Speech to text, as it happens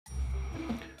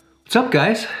What's up,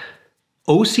 guys?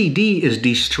 OCD is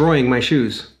destroying my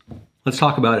shoes. Let's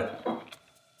talk about it.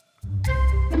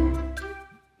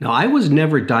 Now, I was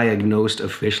never diagnosed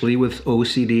officially with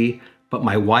OCD, but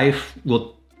my wife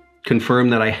will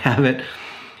confirm that I have it.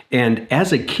 And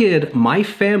as a kid, my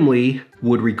family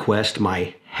would request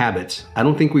my habits. I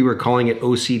don't think we were calling it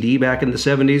OCD back in the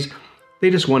 70s. They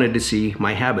just wanted to see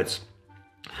my habits.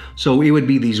 So it would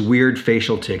be these weird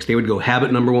facial tics. They would go,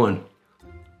 habit number 1.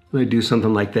 I'd do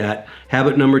something like that.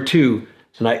 Habit number 2,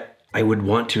 and I would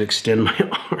want to extend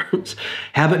my arms.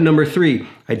 Habit number 3,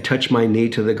 I'd touch my knee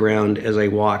to the ground as I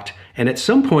walked. And at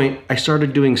some point, I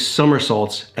started doing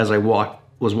somersaults as I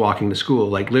was walking to school.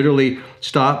 Like literally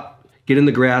stop, get in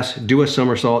the grass, do a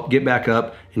somersault, get back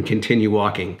up, and continue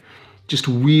walking. Just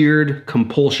weird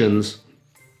compulsions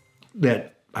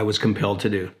that I was compelled to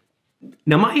do.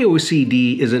 Now, my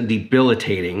OCD isn't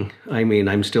debilitating. I mean,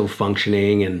 I'm still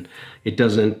functioning and it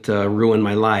doesn't ruin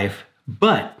my life,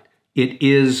 but it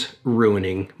is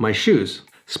ruining my shoes.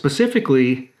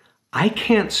 Specifically, I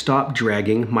can't stop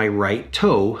dragging my right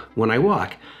toe when I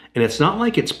walk. And it's not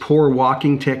like it's poor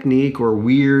walking technique or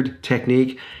weird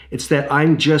technique. It's that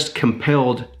I'm just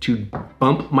compelled to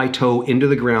bump my toe into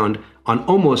the ground on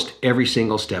almost every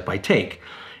single step I take.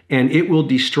 And it will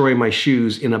destroy my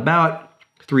shoes in about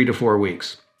 3 to 4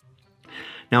 weeks.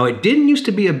 Now, it didn't used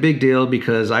to be a big deal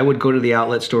because I would go to the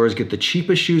outlet stores, get the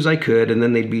cheapest shoes I could, and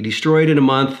then they'd be destroyed in a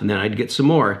month, and then I'd get some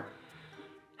more.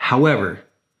 However,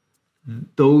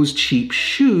 those cheap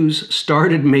shoes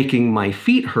started making my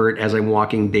feet hurt as I'm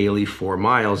walking daily 4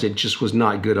 miles. It just was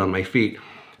not good on my feet.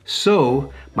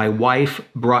 So my wife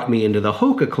brought me into the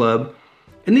Hoka Club,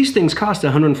 and these things cost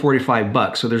 145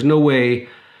 bucks, so there's no way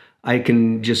I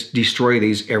can just destroy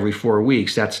these every 4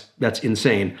 weeks. That's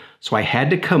insane. So I had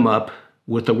to come up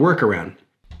with a workaround.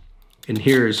 And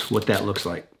here's what that looks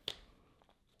like.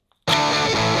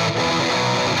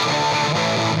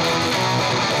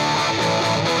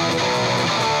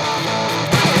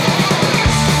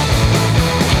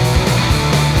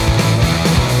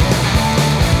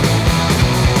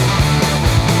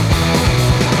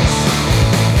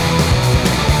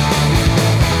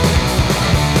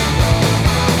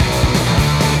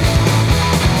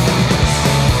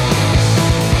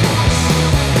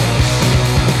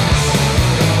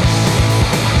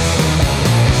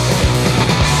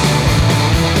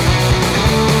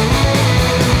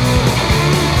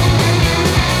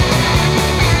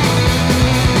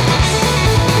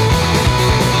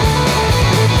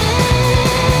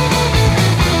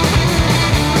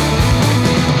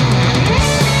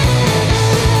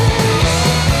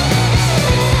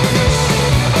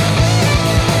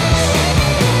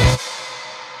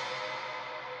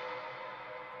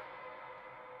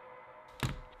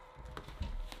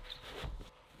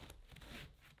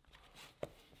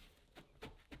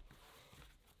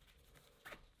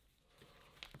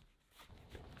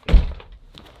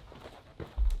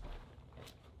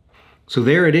 So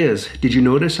there it is. Did you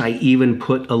notice I even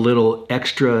put a little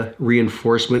extra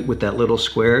reinforcement with that little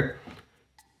square?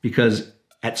 Because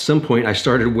at some point I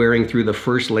started wearing through the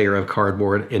first layer of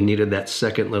cardboard and needed that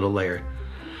second little layer.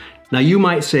 Now you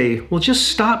might say, well, just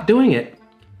stop doing it.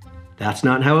 That's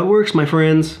not how it works, my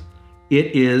friends.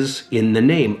 It is in the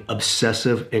name,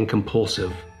 obsessive and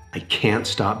compulsive. I can't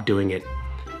stop doing it.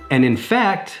 And in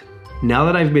fact, now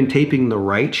that I've been taping the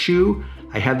right shoe,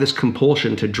 I have this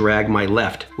compulsion to drag my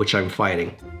left, which I'm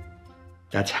fighting.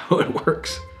 That's how it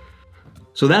works.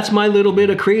 So that's my little bit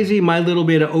of crazy, my little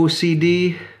bit of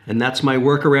OCD, and that's my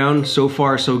workaround. So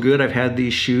far, so good. I've had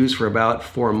these shoes for about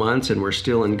 4 months and we're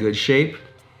still in good shape.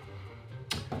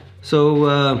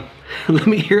 So let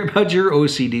me hear about your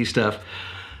OCD stuff.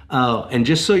 And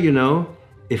just so you know,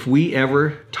 if we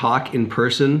ever talk in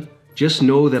person, just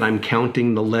know that I'm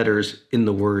counting the letters in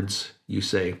the words you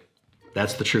say.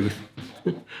 That's the truth.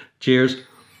 Cheers.